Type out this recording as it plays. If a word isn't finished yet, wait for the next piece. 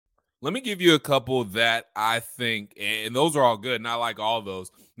Let me give you a couple that I think, and those are all good, and I like all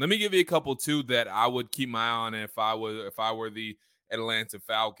those. Let me give you a couple too that I would keep my eye on if I were the Atlanta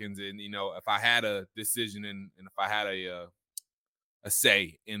Falcons, and if I had a decision and if I had a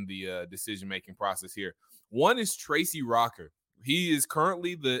say in the decision making process here. One is Tracy Rocker. He is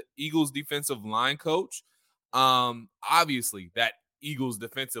currently the Eagles defensive line coach. Obviously, that Eagles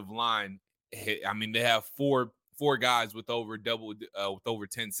defensive line. I mean, they have four guys with over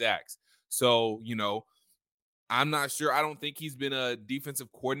 10 sacks. So I'm not sure. I don't think he's been a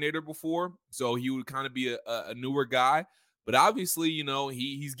defensive coordinator before, so he would kind of be a newer guy. But obviously,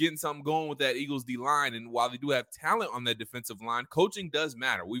 he's getting something going with that Eagles D line. And while they do have talent on that defensive line, coaching does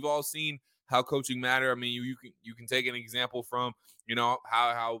matter. We've all seen how coaching matter. I mean, you can take an example from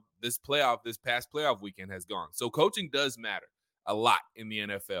how this past playoff weekend has gone. So coaching does matter a lot in the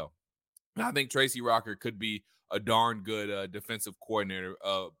NFL. And I think Tracy Rocker could be a darn good defensive coordinator,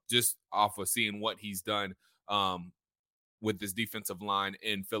 just off of seeing what he's done with this defensive line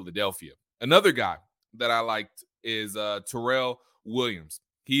in Philadelphia. Another guy that I liked is Terrell Williams.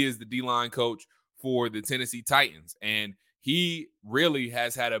 He is the D-line coach for the Tennessee Titans, and he really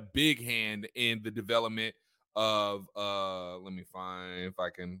has had a big hand in the development of let me find if I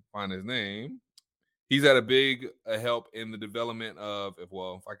can find his name. He's had a big help in the development of, if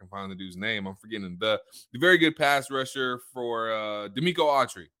I can find the dude's name, I'm forgetting the very good pass rusher for D'Amico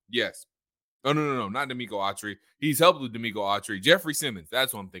Autry. Yes. Oh, no, not D'Amico Autry. He's helped with D'Amico Autry. Jeffrey Simmons.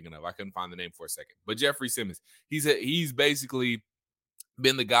 That's what I'm thinking of. I couldn't find the name for a second. But Jeffrey Simmons. He's basically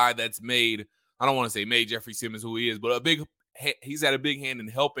been the guy that's made, I don't want to say made Jeffrey Simmons who he is, but he's had a big hand in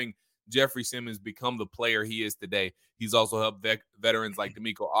helping Jeffrey Simmons become the player he is today. He's also helped veterans like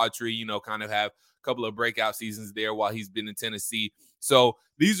D'Amico Autry, kind of have a couple of breakout seasons there while he's been in Tennessee. So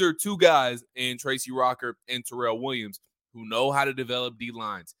these are two guys in Tracy Rocker and Terrell Williams who know how to develop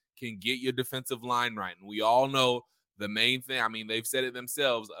D-lines, can get your defensive line right. And we all know the main thing, I mean, they've said it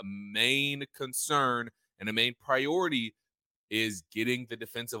themselves, a main concern and a main priority is getting the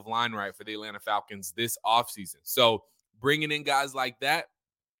defensive line right for the Atlanta Falcons this offseason. So bringing in guys like that,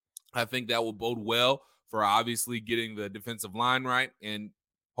 I think that will bode well for obviously getting the defensive line right and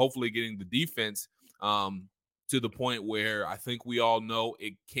hopefully getting the defense to the point where I think we all know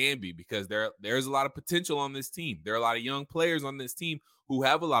it can be, because there's a lot of potential on this team. There are a lot of young players on this team who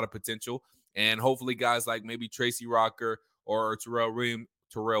have a lot of potential, and hopefully guys like maybe Tracy Rocker or Terrell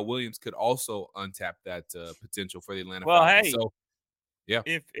Williams could also untap that potential for the Atlanta Falcons. Hey, so, yeah.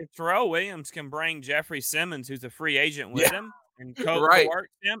 If Terrell Williams can bring Jeffrey Simmons, who's a free agent, with Yeah. him and Right. coerce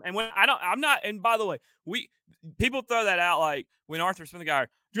him, and I'm not. And by the way, people throw that out like when Arthur Smith, the guy,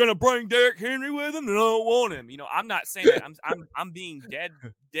 you're gonna bring Derrick Henry with him, and I don't want him. I'm not saying that. I'm being dead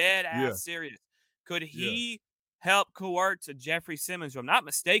Yeah. ass serious. Could Yeah. he help coerce a Jeffrey Simmons, who I'm not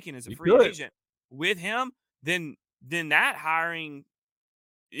mistaken is a He free could. agent, with him? Then that hiring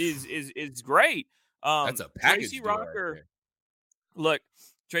is great. That's a package Tracy deal right Rocker. there. Look,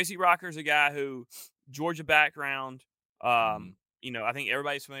 Tracy Rocker's a guy who Georgia background. I think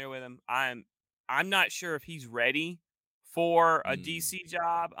everybody's familiar with him. I'm not sure if he's ready for a DC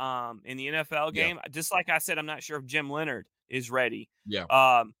job in the NFL game. Just like I said, I'm not sure if Jim Leonard is ready.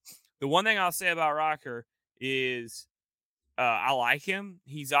 Yeah. The one thing I'll say about Rocker is I like him.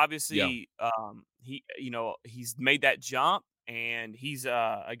 He's obviously he's made that jump, and he's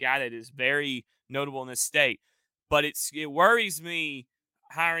a guy that is very notable in this state. But it worries me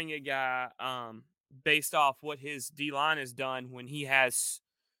hiring a guy based off what his D-line has done when he has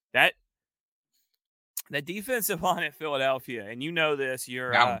that defensive line at Philadelphia. And you know this,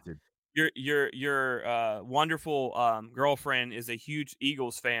 Talented. your wonderful girlfriend is a huge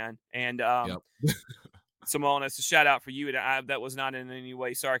Eagles fan, and Simone, that's a shout out for you. That was not in any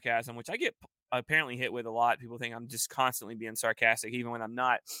way sarcasm, which I get apparently hit with a lot. People think I'm just constantly being sarcastic, even when I'm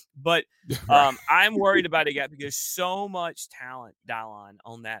not. But I'm worried about it because there's so much talent, Dylon,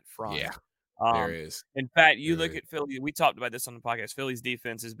 on that front. Yeah, there is. In fact, you look at Philly. We talked about this on the podcast. Philly's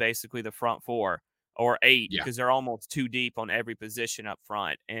defense is basically the front four or eight because they're almost too deep on every position up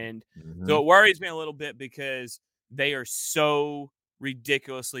front. And so it worries me a little bit because they are so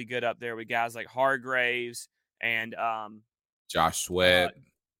ridiculously good up there with guys like Hargraves and Josh Sweat,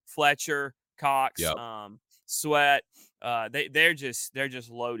 Fletcher, Cox, Sweat. They're just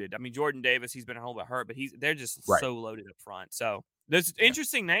loaded. I mean, Jordan Davis, he's been a little bit hurt, but they're just so loaded up front. So there's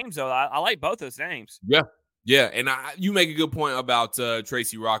interesting names though. I like both those names. Yeah, and you make a good point about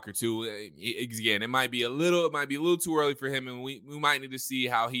Tracy Rocker too. Again, it might be a little too early for him, and we might need to see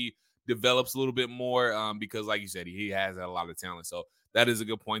how he develops a little bit more because, like you said, he has a lot of talent. So that is a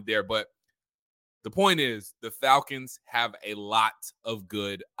good point there. But The point is the Falcons have a lot of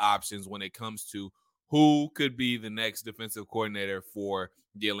good options when it comes to who could be the next defensive coordinator for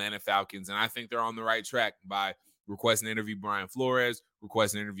the Atlanta Falcons. And I think they're on the right track by requesting to interview Brian Flores,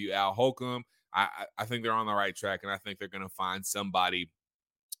 requesting to interview Al Holcomb. I think they're on the right track, and I think they're going to find somebody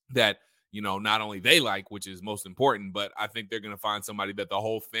that, not only they like, which is most important, but I think they're going to find somebody that the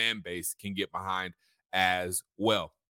whole fan base can get behind as well.